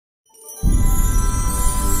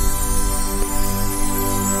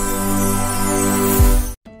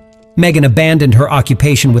Megan abandoned her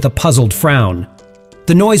occupation with a puzzled frown.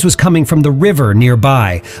 The noise was coming from the river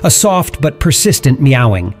nearby, a soft but persistent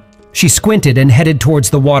meowing. She squinted and headed towards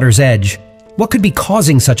the water's edge. What could be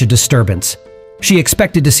causing such a disturbance? She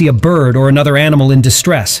expected to see a bird or another animal in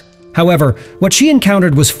distress. However, what she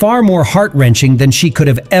encountered was far more heart-wrenching than she could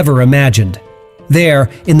have ever imagined. There,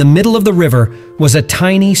 in the middle of the river, was a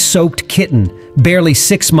tiny, soaked kitten, barely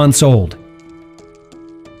 6 months old.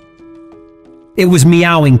 It was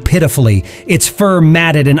meowing pitifully, its fur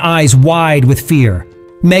matted and eyes wide with fear.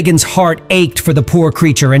 Megan's heart ached for the poor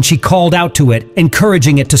creature, and she called out to it,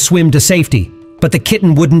 encouraging it to swim to safety. But the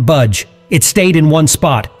kitten wouldn't budge. It stayed in one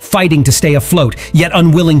spot, fighting to stay afloat, yet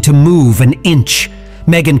unwilling to move an inch.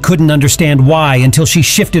 Megan couldn't understand why until she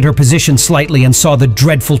shifted her position slightly and saw the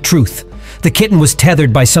dreadful truth. The kitten was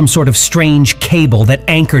tethered by some sort of strange cable that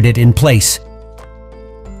anchored it in place.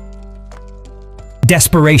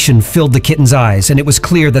 Desperation filled the kitten's eyes, and it was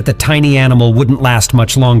clear that the tiny animal wouldn't last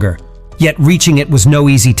much longer. Yet reaching it was no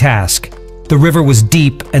easy task. The river was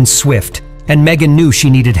deep and swift, and Megan knew she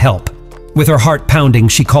needed help. With her heart pounding,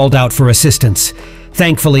 she called out for assistance.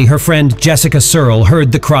 Thankfully, her friend Jessica Searle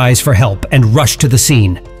heard the cries for help and rushed to the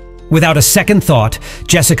scene. Without a second thought,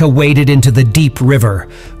 Jessica waded into the deep river,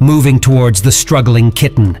 moving towards the struggling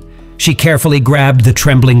kitten. She carefully grabbed the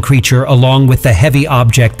trembling creature along with the heavy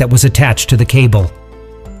object that was attached to the cable.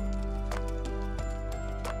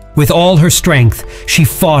 With all her strength, she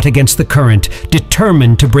fought against the current,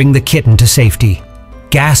 determined to bring the kitten to safety.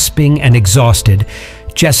 Gasping and exhausted,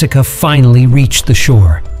 Jessica finally reached the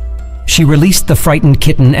shore. She released the frightened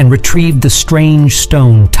kitten and retrieved the strange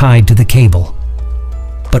stone tied to the cable.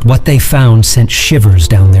 But what they found sent shivers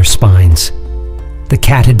down their spines. The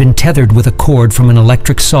cat had been tethered with a cord from an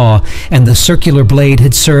electric saw, and the circular blade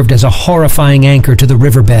had served as a horrifying anchor to the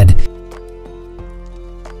riverbed.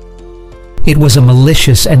 It was a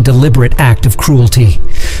malicious and deliberate act of cruelty.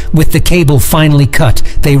 With the cable finally cut,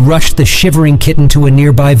 they rushed the shivering kitten to a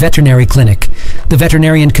nearby veterinary clinic. The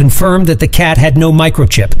veterinarian confirmed that the cat had no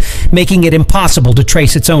microchip, making it impossible to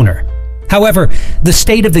trace its owner. However, the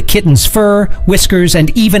state of the kitten's fur, whiskers, and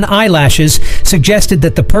even eyelashes suggested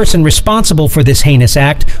that the person responsible for this heinous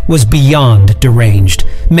act was beyond deranged.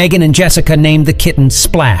 Megan and Jessica named the kitten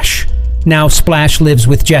Splash. Now Splash lives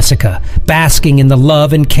with Jessica, basking in the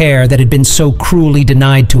love and care that had been so cruelly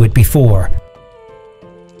denied to it before.